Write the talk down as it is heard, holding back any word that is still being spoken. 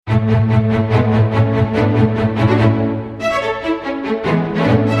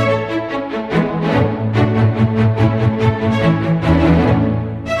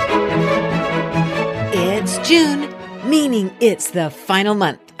It's June, meaning it's the final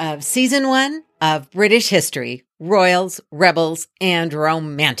month of Season 1 of British History, Royals, Rebels, and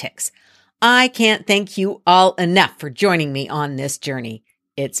Romantics. I can't thank you all enough for joining me on this journey.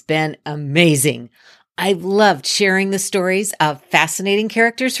 It's been amazing. I've loved sharing the stories of fascinating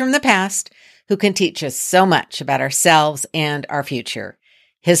characters from the past who can teach us so much about ourselves and our future.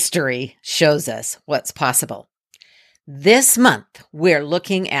 History shows us what's possible. This month, we're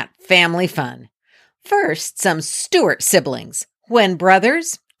looking at family fun. First, some Stuart siblings, when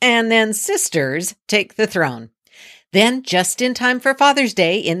brothers and then sisters take the throne. Then, just in time for Father's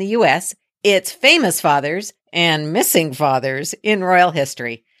Day in the U.S., it's famous fathers and missing fathers in royal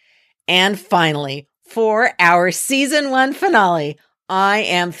history. And finally, for our Season 1 finale, I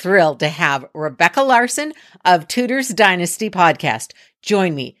am thrilled to have Rebecca Larson of Tudor's Dynasty podcast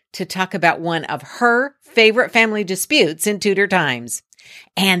join me to talk about one of her favorite family disputes in Tudor times.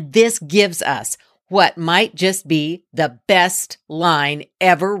 And this gives us what might just be the best line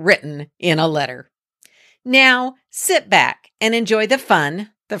ever written in a letter. Now, sit back and enjoy the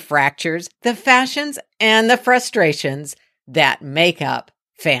fun, the fractures, the fashions, and the frustrations that make up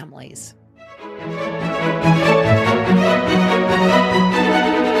families.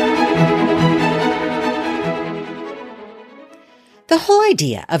 The whole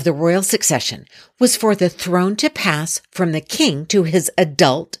idea of the royal succession was for the throne to pass from the king to his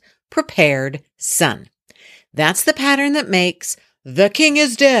adult, prepared son. That's the pattern that makes "the king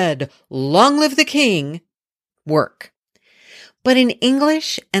is dead, long live the king" work. But in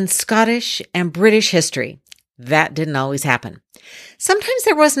English and Scottish and British history, that didn't always happen. Sometimes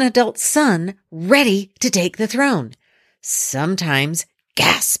there was an adult son ready to take the throne. Sometimes,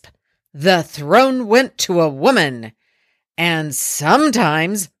 gasp, the throne went to a woman. And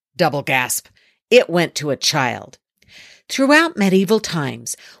sometimes, double gasp, it went to a child. Throughout medieval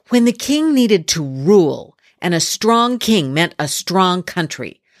times, when the king needed to rule, and a strong king meant a strong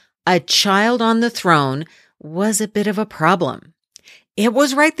country, a child on the throne was a bit of a problem. It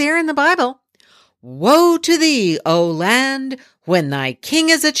was right there in the Bible. Woe to thee, O land, when thy king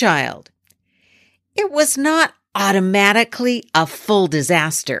is a child. It was not automatically a full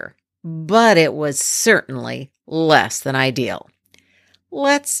disaster, but it was certainly less than ideal.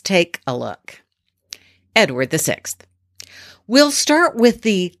 Let's take a look. Edward VI. We'll start with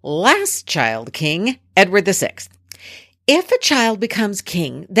the last child king, Edward VI. If a child becomes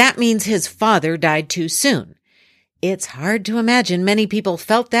king, that means his father died too soon. It's hard to imagine many people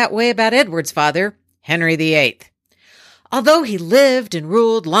felt that way about Edward's father, Henry VIII. Although he lived and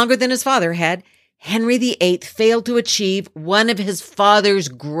ruled longer than his father had, Henry VIII failed to achieve one of his father's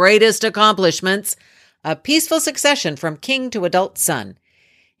greatest accomplishments, a peaceful succession from king to adult son.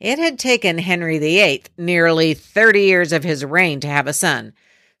 It had taken Henry VIII nearly 30 years of his reign to have a son,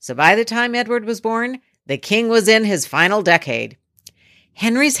 so by the time Edward was born, the king was in his final decade.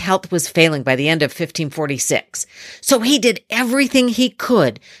 Henry's health was failing by the end of 1546, so he did everything he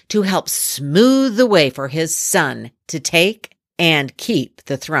could to help smooth the way for his son to take and keep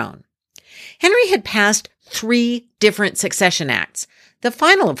the throne. Henry had passed 3 different succession acts, the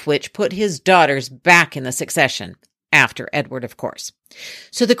final of which put his daughters back in the succession, after Edward, of course.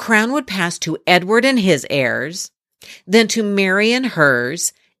 So the crown would pass to Edward and his heirs, then to Mary and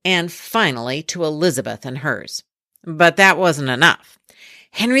hers, and finally to Elizabeth and hers. But that wasn't enough.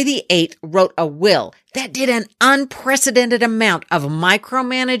 Henry VIII wrote a will that did an unprecedented amount of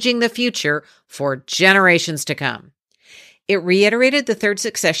micromanaging the future for generations to come. It reiterated the Third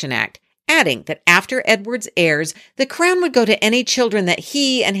Succession Act, adding that after Edward's heirs, the crown would go to any children that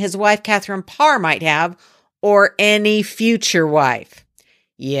he and his wife Catherine Parr might have, or any future wife.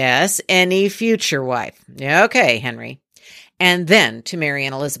 Yes, any future wife. Okay, Henry. And then to Mary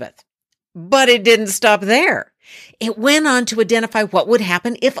and Elizabeth. But it didn't stop there. It went on to identify what would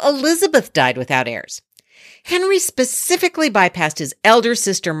happen if Elizabeth died without heirs. Henry specifically bypassed his elder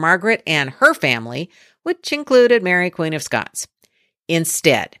sister Margaret and her family, which included Mary, Queen of Scots.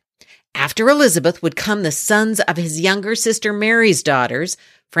 Instead, after Elizabeth would come the sons of his younger sister Mary's daughters,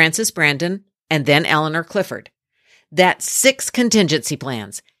 Frances Brandon, and then Eleanor Clifford. That's 6 contingency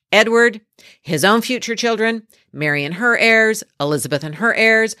plans. Edward, his own future children, Mary and her heirs, Elizabeth and her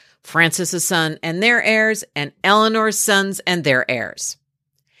heirs, Francis's son and their heirs, and Eleanor's sons and their heirs.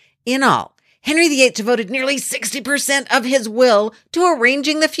 In all, Henry VIII devoted nearly 60% of his will to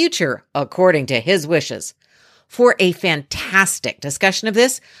arranging the future according to his wishes. For a fantastic discussion of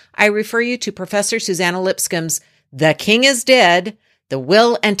this, I refer you to Professor Susanna Lipscomb's The King is Dead, the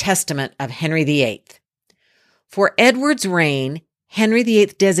Will and Testament of Henry VIII. For Edward's reign, Henry VIII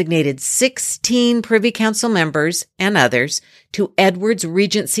designated 16 Privy Council members and others to Edward's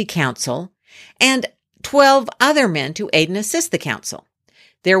Regency Council and 12 other men to aid and assist the council.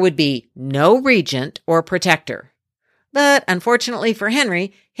 There would be no regent or protector. But unfortunately for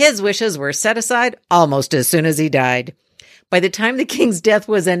Henry, his wishes were set aside almost as soon as he died. By the time the king's death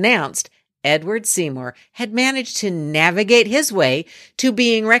was announced, Edward Seymour had managed to navigate his way to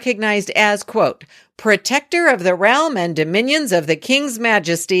being recognized as, quote, protector of the realm and dominions of the king's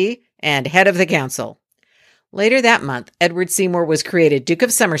majesty and head of the council. Later that month, Edward Seymour was created Duke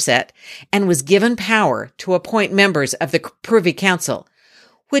of Somerset and was given power to appoint members of the Privy Council,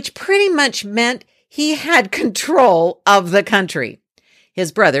 which pretty much meant he had control of the country.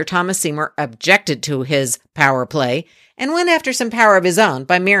 His brother, Thomas Seymour, objected to his power play and went after some power of his own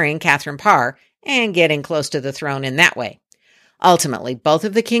by marrying Catherine Parr and getting close to the throne in that way. Ultimately, both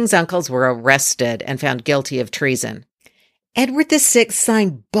of the king's uncles were arrested and found guilty of treason. Edward VI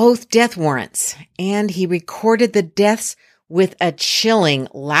signed both death warrants, and he recorded the deaths with a chilling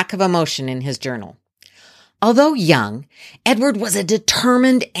lack of emotion in his journal. Although young, Edward was a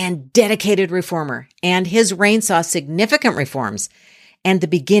determined and dedicated reformer, and his reign saw significant reforms and the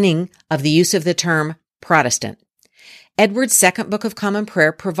beginning of the use of the term Protestant. Edward's Second Book of Common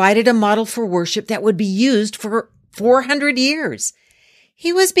Prayer provided a model for worship that would be used for 400 years.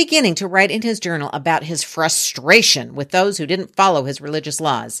 He was beginning to write in his journal about his frustration with those who didn't follow his religious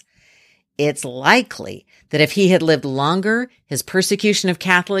laws. It's likely that if he had lived longer, his persecution of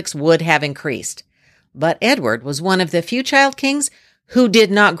Catholics would have increased. But Edward was one of the few child kings who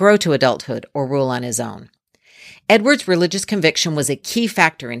did not grow to adulthood or rule on his own. Edward's religious conviction was a key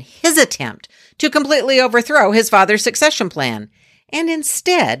factor in his attempt to completely overthrow his father's succession plan, and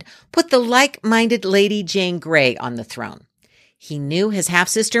instead put the like-minded Lady Jane Grey on the throne. He knew his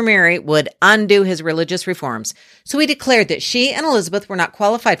half-sister Mary would undo his religious reforms, so he declared that she and Elizabeth were not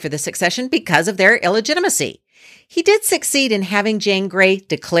qualified for the succession because of their illegitimacy. He did succeed in having Jane Grey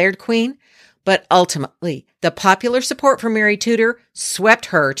declared queen, but ultimately the popular support for Mary Tudor swept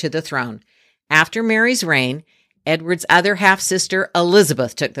her to the throne. After Mary's reign, Edward's other half-sister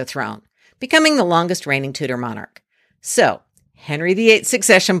Elizabeth took the throne, becoming the longest reigning Tudor monarch. So, Henry VIII's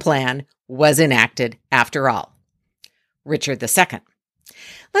succession plan was enacted after all. Richard II.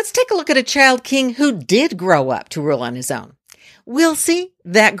 Let's take a look at a child king who did grow up to rule on his own. We'll see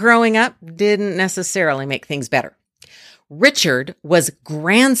that growing up didn't necessarily make things better. Richard was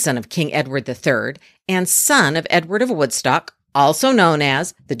grandson of King Edward III and son of Edward of Woodstock, also known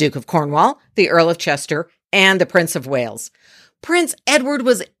as the Duke of Cornwall, the Earl of Chester, and the Prince of Wales. Prince Edward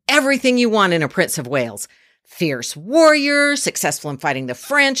was everything you want in a Prince of Wales. Fierce warrior, successful in fighting the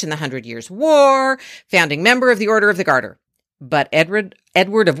French in the 100 Years' War, founding member of the Order of the Garter. But Edward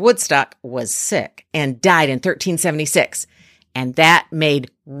of Woodstock was sick and died in 1376, and that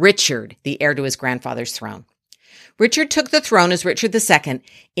made Richard the heir to his grandfather's throne. Richard took the throne as Richard II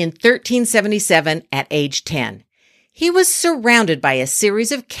in 1377 at age 10. He was surrounded by a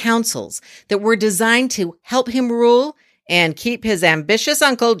series of councils that were designed to help him rule and keep his ambitious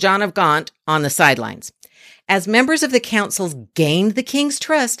uncle, John of Gaunt, on the sidelines. As members of the councils gained the king's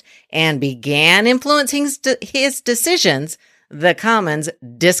trust and began influencing his decisions, the Commons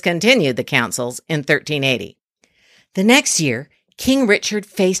discontinued the councils in 1380. The next year, King Richard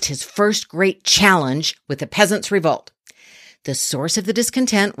faced his first great challenge with the Peasants' Revolt. The source of the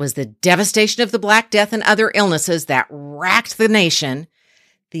discontent was the devastation of the Black Death and other illnesses that racked the nation,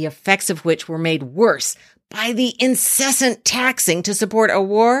 the effects of which were made worse by the incessant taxing to support a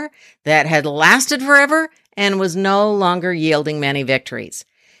war that had lasted forever and was no longer yielding many victories.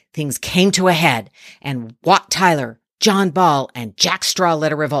 Things came to a head, and Wat Tyler, John Ball, and Jack Straw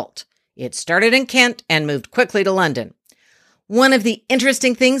led a revolt. It started in Kent and moved quickly to London. One of the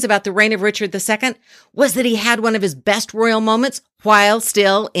interesting things about the reign of Richard II was that he had one of his best royal moments while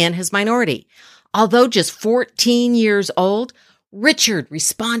still in his minority. Although just 14 years old, Richard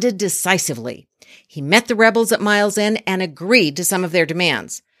responded decisively. He met the rebels at Miles End and agreed to some of their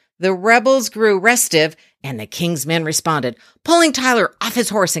demands. The rebels grew restive, and the king's men responded, pulling Tyler off his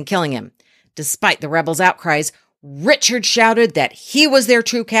horse and killing him. Despite the rebels' outcries, Richard shouted that he was their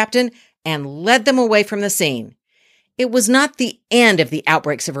true captain and led them away from the scene. It was not the end of the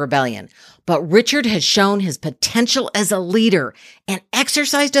outbreaks of rebellion, but Richard had shown his potential as a leader and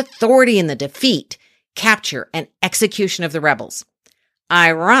exercised authority in the defeat, capture, and execution of the rebels.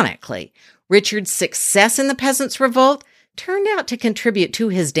 Ironically, Richard's success in the Peasants' Revolt turned out to contribute to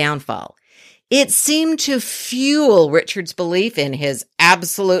his downfall. It seemed to fuel Richard's belief in his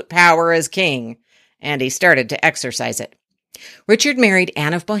absolute power as king, and he started to exercise it. Richard married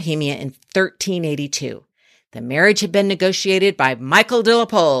Anne of Bohemia in 1382. The marriage had been negotiated by Michael de la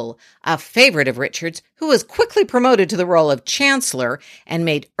Pole, a favorite of Richard's, who was quickly promoted to the role of Chancellor and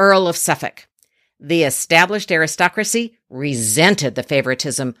made Earl of Suffolk. The established aristocracy resented the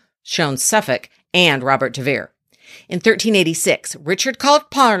favoritism shown Suffolk and Robert de Vere. In 1386, Richard called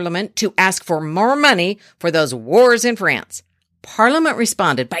Parliament to ask for more money for those wars in France. Parliament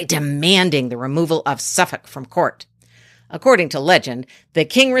responded by demanding the removal of Suffolk from court. According to legend, the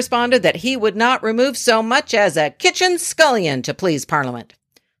king responded that he would not remove so much as a kitchen scullion to please Parliament.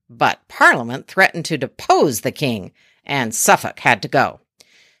 But Parliament threatened to depose the king, and Suffolk had to go.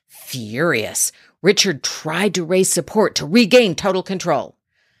 Furious, Richard tried to raise support to regain total control.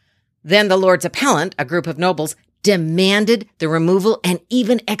 Then the Lords Appellant, a group of nobles, demanded the removal and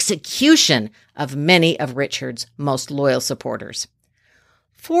even execution of many of Richard's most loyal supporters.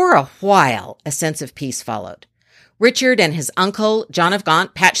 For a while, a sense of peace followed. Richard and his uncle, John of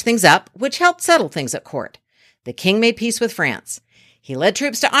Gaunt, patched things up, which helped settle things at court. The king made peace with France. He led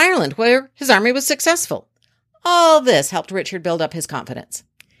troops to Ireland, where his army was successful. All this helped Richard build up his confidence.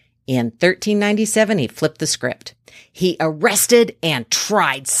 In 1397, he flipped the script. He arrested and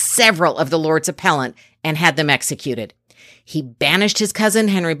tried several of the Lords Appellant and had them executed. He banished his cousin,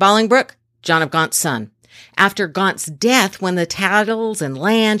 Henry Bolingbroke, John of Gaunt's son. After Gaunt's death, when the titles and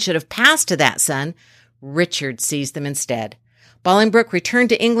land should have passed to that son, Richard seized them instead. Bolingbroke returned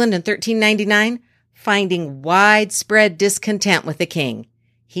to England in 1399, finding widespread discontent with the king.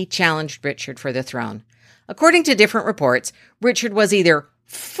 He challenged Richard for the throne. According to different reports, Richard was either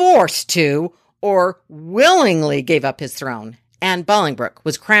forced to or willingly gave up his throne, and Bolingbroke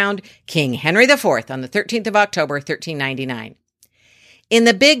was crowned King Henry IV on the 13th of October, 1399. In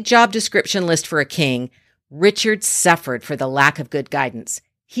the big job description list for a king, Richard suffered for the lack of good guidance.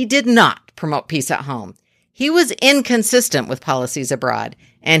 He did not promote peace at home. He was inconsistent with policies abroad,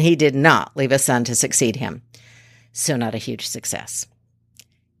 and he did not leave a son to succeed him. So not a huge success.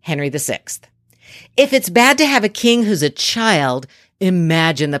 Henry VI. If it's bad to have a king who's a child,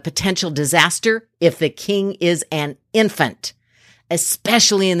 imagine the potential disaster if the king is an infant,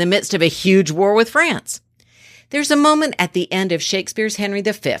 especially in the midst of a huge war with France. There's a moment at the end of Shakespeare's Henry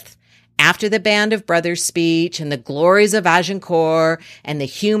V, after the Band of Brothers speech and the glories of Agincourt and the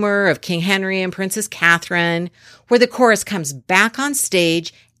humor of King Henry and Princess Catherine, where the chorus comes back on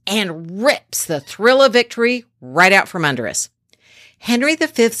stage and rips the thrill of victory right out from under us. Henry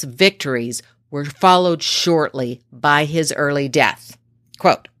V's victories were followed shortly by his early death.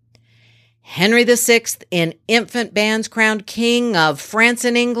 Quote, Henry VI, in infant bands crowned King of France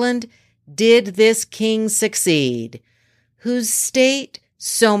and England, did this king succeed, whose state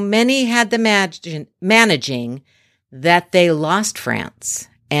so many had the managing that they lost France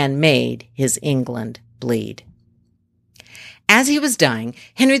and made his England bleed. As he was dying,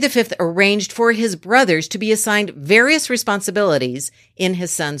 Henry V arranged for his brothers to be assigned various responsibilities in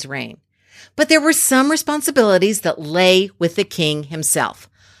his son's reign. But there were some responsibilities that lay with the king himself.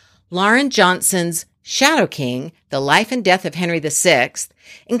 Lauren Johnson's Shadow King, The Life and Death of Henry VI,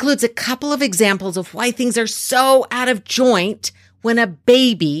 includes a couple of examples of why things are so out of joint when a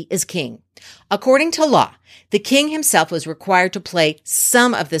baby is king. According to law, the king himself was required to play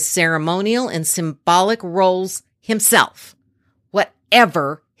some of the ceremonial and symbolic roles himself,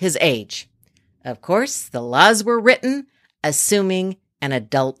 whatever his age. Of course, the laws were written assuming an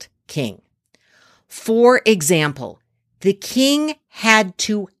adult king. For example, the king had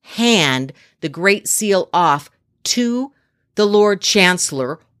to hand the Great Seal off to the Lord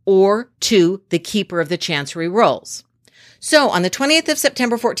Chancellor or to the Keeper of the Chancery Rolls. So on the 20th of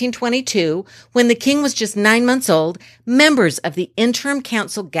September, 1422, when the king was just 9 months old, members of the interim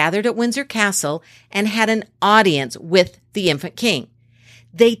council gathered at Windsor Castle and had an audience with the infant king.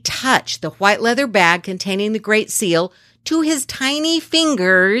 They touched the white leather bag containing the Great Seal to his tiny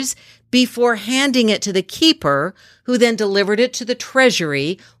fingers before handing it to the keeper, who then delivered it to the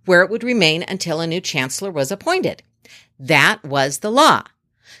treasury, where it would remain until a new chancellor was appointed. That was the law.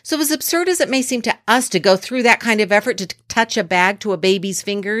 So as absurd as it may seem to us to go through that kind of effort to touch a bag to a baby's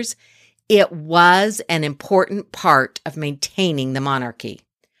fingers, it was an important part of maintaining the monarchy.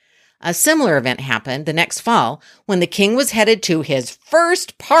 A similar event happened the next fall when the king was headed to his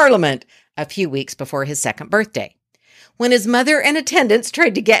first parliament a few weeks before his second birthday. When his mother and attendants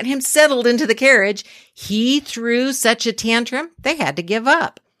tried to get him settled into the carriage, he threw such a tantrum they had to give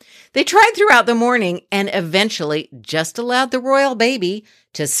up. They tried throughout the morning and eventually just allowed the royal baby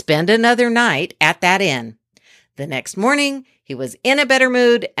to spend another night at that inn. The next morning, he was in a better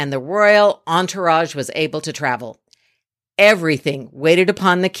mood and the royal entourage was able to travel. Everything waited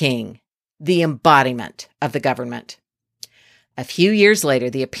upon the king, the embodiment of the government. A few years later,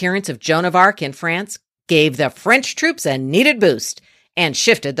 the appearance of Joan of Arc in France gave the French troops a needed boost and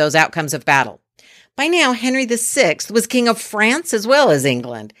shifted those outcomes of battle. By now, Henry VI was king of France as well as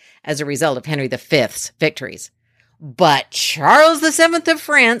England as a result of Henry V's victories. But Charles VII of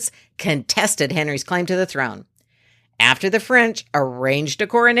France contested Henry's claim to the throne. After the French arranged a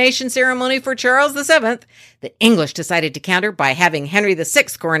coronation ceremony for Charles VII, the English decided to counter by having Henry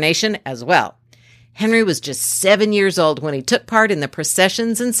VI's coronation as well. Henry was just 7 years old when he took part in the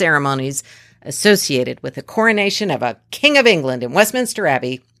processions and ceremonies associated with the coronation of a King of England in Westminster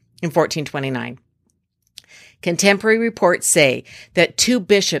Abbey in 1429. Contemporary reports say that 2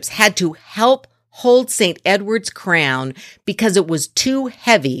 bishops had to help hold St. Edward's crown because it was too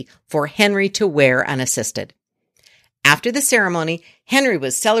heavy for Henry to wear unassisted. After the ceremony, Henry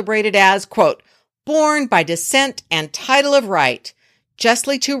was celebrated as, quote, born by descent and title of right,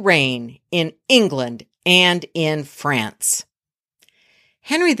 justly to reign in England and in France.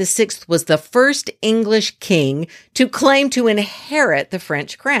 Henry VI was the first English king to claim to inherit the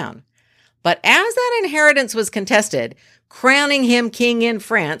French crown. But as that inheritance was contested, crowning him king in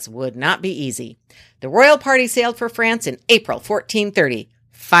France would not be easy. The royal party sailed for France in April 1430.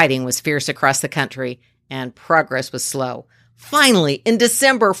 Fighting was fierce across the country, and progress was slow. Finally, in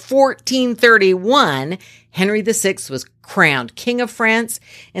December 1431, Henry VI was crowned King of France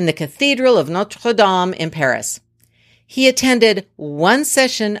in the Cathedral of Notre Dame in Paris. He attended one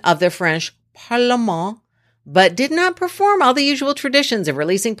session of the French Parlement, but did not perform all the usual traditions of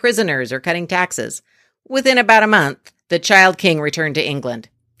releasing prisoners or cutting taxes. Within about a month, the child king returned to England.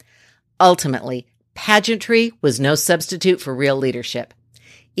 Ultimately, pageantry was no substitute for real leadership.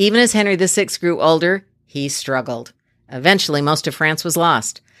 Even as Henry VI grew older, he struggled. Eventually, most of France was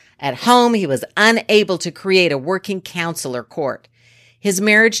lost. At home, he was unable to create a working council or court. His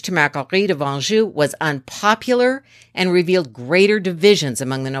marriage to Marguerite of Anjou was unpopular and revealed greater divisions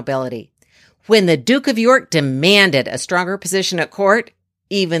among the nobility. When the Duke of York demanded a stronger position at court,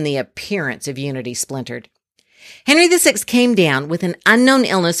 even the appearance of unity splintered. Henry VI came down with an unknown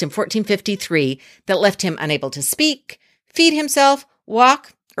illness in 1453 that left him unable to speak, feed himself,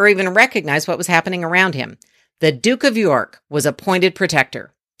 walk, or even recognize what was happening around him. The Duke of York was appointed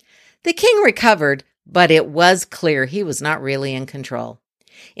protector. The king recovered, but it was clear he was not really in control.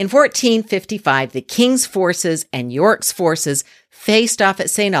 In 1455, the king's forces and York's forces faced off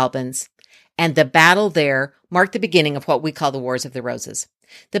at St. Albans, and the battle there marked the beginning of what we call the Wars of the Roses.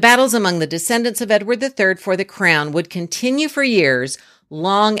 The battles among the descendants of Edward III for the crown would continue for years,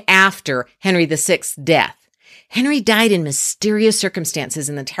 long after Henry VI's death. Henry died in mysterious circumstances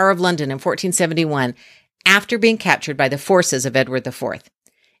in the Tower of London in 1471 after being captured by the forces of Edward IV.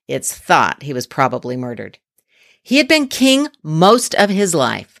 It's thought he was probably murdered. He had been king most of his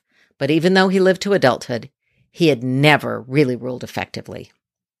life, but even though he lived to adulthood, he had never really ruled effectively.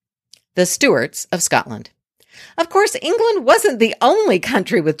 The Stuarts of Scotland. Of course, England wasn't the only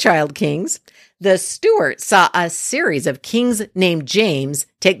country with child kings. The Stuarts saw a series of kings named James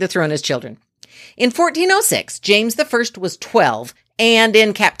take the throne as children. In 1406, James I was 12 and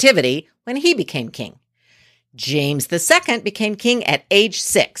in captivity when he became king. James II became king at age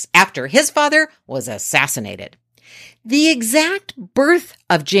 6 after his father was assassinated. The exact birth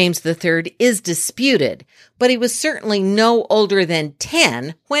of James III is disputed, but he was certainly no older than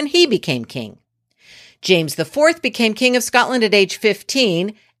 10 when he became king. James IV became king of Scotland at age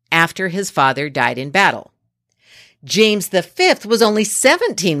 15 after his father died in battle. James V was only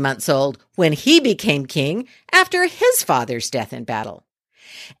 17 months old when he became king after his father's death in battle.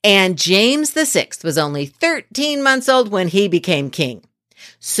 And James VI was only 13 months old when he became king.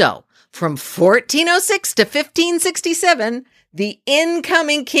 So, from 1406 to 1567, the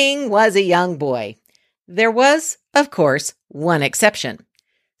incoming king was a young boy. There was, of course, one exception.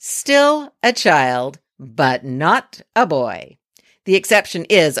 Still a child, but not a boy. The exception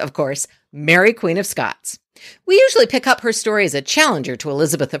is, of course, Mary, Queen of Scots. We usually pick up her story as a challenger to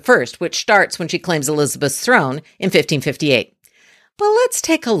Elizabeth I, which starts when she claims Elizabeth's throne in 1558. But let's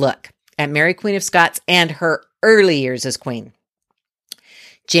take a look at Mary, Queen of Scots and her early years as queen.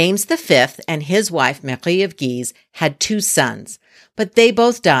 James V and his wife, Marie of Guise, had 2 sons, but they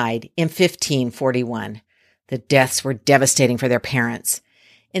both died in 1541. The deaths were devastating for their parents.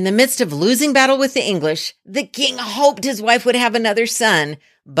 In the midst of losing battle with the English, the king hoped his wife would have another son,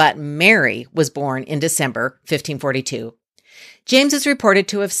 but Mary was born in December 1542. James is reported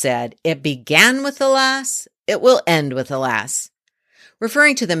to have said, "It began with a lass, it will end with a lass,"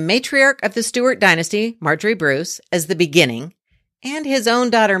 referring to the matriarch of the Stuart dynasty, Marjorie Bruce, as the beginning, and his own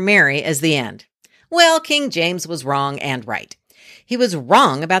daughter Mary as the end. Well, King James was wrong and right. He was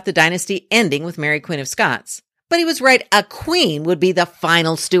wrong about the dynasty ending with Mary, Queen of Scots, But he was right, a queen would be the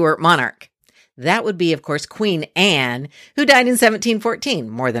final Stuart monarch. That would be, of course, Queen Anne, who died in 1714,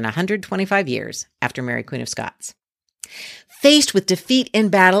 more than 125 years after Mary, Queen of Scots. Faced with defeat in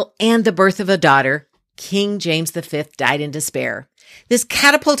battle and the birth of a daughter, King James V died in despair. This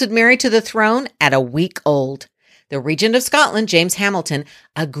catapulted Mary to the throne at a week old. The Regent of Scotland, James Hamilton,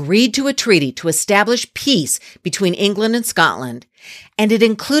 agreed to a treaty to establish peace between England and Scotland, and it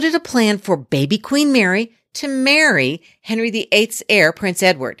included a plan for baby Queen Mary to marry Henry VIII's heir, Prince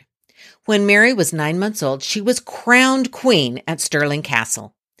Edward. When Mary was 9 months old, she was crowned queen at Stirling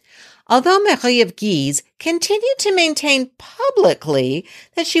Castle. Although Marie of Guise continued to maintain publicly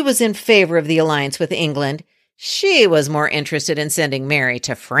that she was in favor of the alliance with England, she was more interested in sending Mary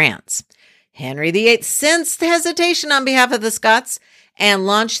to France. Henry VIII sensed hesitation on behalf of the Scots and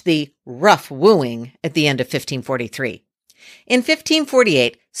launched the rough wooing at the end of 1543. In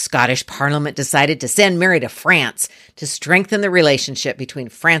 1548, Scottish Parliament decided to send Mary to France to strengthen the relationship between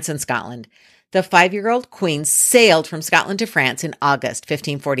France and Scotland. The 5-year-old queen sailed from Scotland to France in August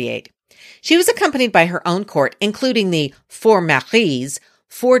 1548. She was accompanied by her own court, including the four Maries,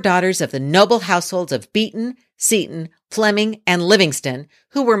 4 daughters of the noble households of Beaton, Seton, Fleming, and Livingston,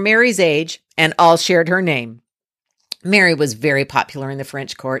 who were Mary's age and all shared her name. Mary was very popular in the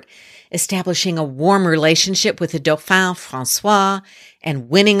French court, establishing a warm relationship with the Dauphin François and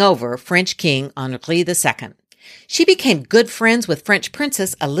winning over French King Henri II. She became good friends with French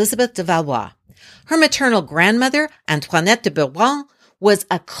Princess Elizabeth de Valois. Her maternal grandmother, Antoinette de Bourbon, was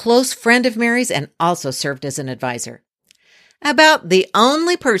a close friend of Mary's and also served as an advisor. About the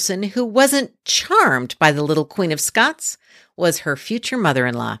only person who wasn't charmed by the little Queen of Scots was her future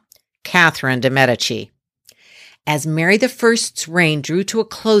mother-in-law, Catherine de' Medici. As Mary I's reign drew to a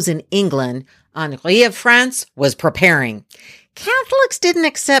close in England, Henri of France was preparing. Catholics didn't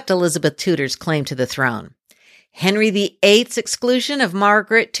accept Elizabeth Tudor's claim to the throne. Henry VIII's exclusion of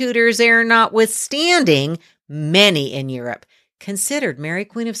Margaret Tudor's heir notwithstanding, many in Europe considered Mary,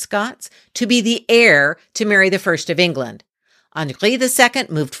 Queen of Scots, to be the heir to Mary I of England. Henri II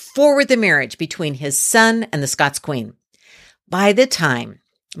moved forward the marriage between his son and the Scots Queen. By the time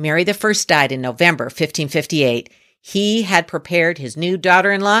Mary I died in November 1558, he had prepared his new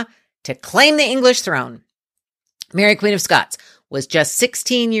daughter-in-law to claim the English throne. Mary, Queen of Scots, was just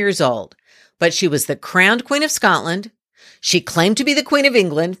 16 years old, but she was the crowned Queen of Scotland. She claimed to be the Queen of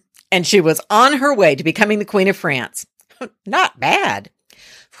England, and she was on her way to becoming the Queen of France. Not bad.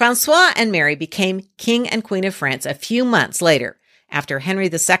 Francois and Mary became King and Queen of France a few months later, after Henry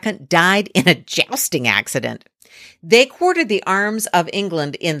II died in a jousting accident. They quartered the arms of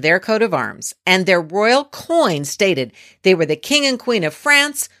England in their coat of arms, and their royal coin stated they were the King and Queen of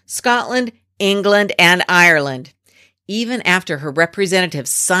France, Scotland, England, and Ireland. Even after her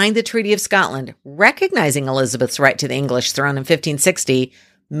representatives signed the Treaty of Scotland, recognizing Elizabeth's right to the English throne in 1560,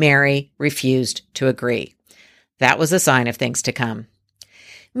 Mary refused to agree. That was a sign of things to come.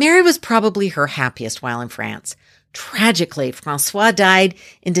 Mary was probably her happiest while in France. Tragically, Francois died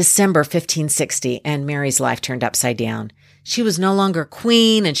in December 1560, and Mary's life turned upside down. She was no longer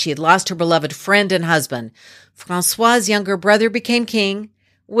queen, and she had lost her beloved friend and husband. Francois's younger brother became king,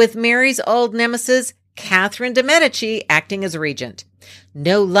 with Mary's old nemesis, Catherine de' Medici, acting as regent.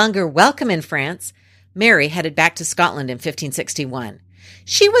 No longer welcome in France, Mary headed back to Scotland in 1561.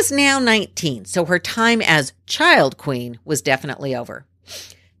 She was now 19, so her time as child queen was definitely over.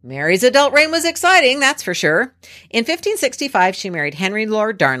 Mary's adult reign was exciting, that's for sure. In 1565, she married Henry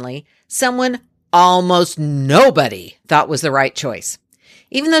Lord Darnley, someone almost nobody thought was the right choice.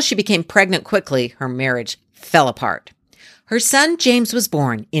 Even though she became pregnant quickly, her marriage fell apart. Her son James was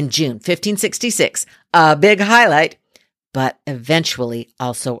born in June 1566, a big highlight, but eventually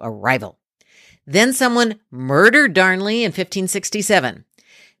also a rival. Then someone murdered Darnley in 1567.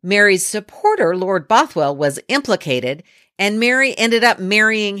 Mary's supporter, Lord Bothwell, was implicated, and Mary ended up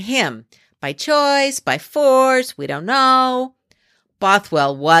marrying him. By choice, by force, we don't know.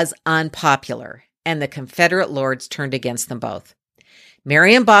 Bothwell was unpopular, and the Confederate lords turned against them both.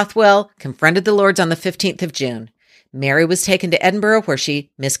 Mary and Bothwell confronted the lords on the 15th of June. Mary was taken to Edinburgh, where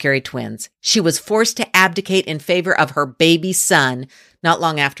she miscarried twins. She was forced to abdicate in favor of her baby son not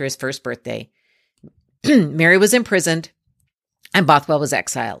long after his first birthday. Mary was imprisoned, and Bothwell was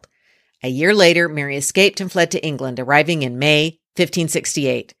exiled. A year later, Mary escaped and fled to England, arriving in May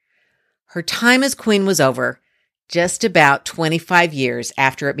 1568. Her time as queen was over, just about 25 years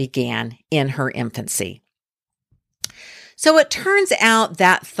after it began in her infancy. So it turns out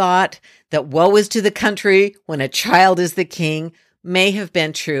that thought that woe is to the country when a child is the king may have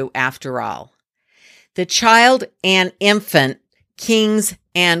been true after all. The child and infant kings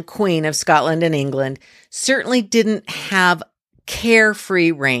and queen of Scotland and England certainly didn't have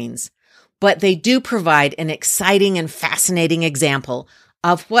carefree reigns, but they do provide an exciting and fascinating example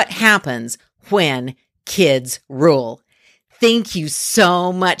of what happens when kids rule. Thank you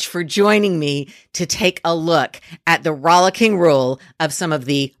so much for joining me to take a look at the rollicking rule of some of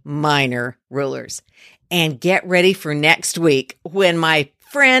the minor rulers. And get ready for next week when my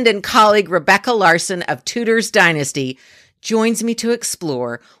friend and colleague Rebecca Larson of Tudor's Dynasty joins me to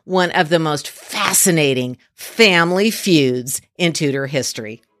explore one of the most fascinating family feuds in Tudor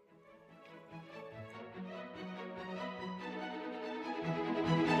history.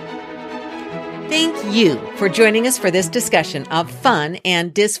 Thank you for joining us for this discussion of fun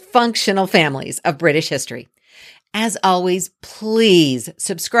and dysfunctional families of British history. As always, please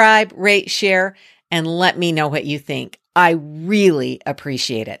subscribe, rate, share, and let me know what you think. I really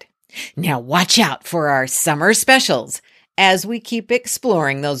appreciate it. Now watch out for our summer specials as we keep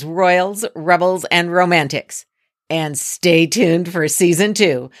exploring those royals, rebels, and romantics. And stay tuned for season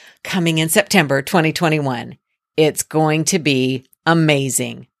 2 coming in September 2021. It's going to be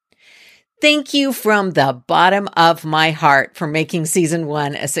amazing. Thank you from the bottom of my heart for making season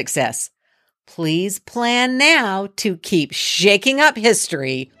 1 a success. Please plan now to keep shaking up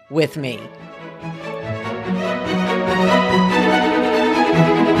history with me.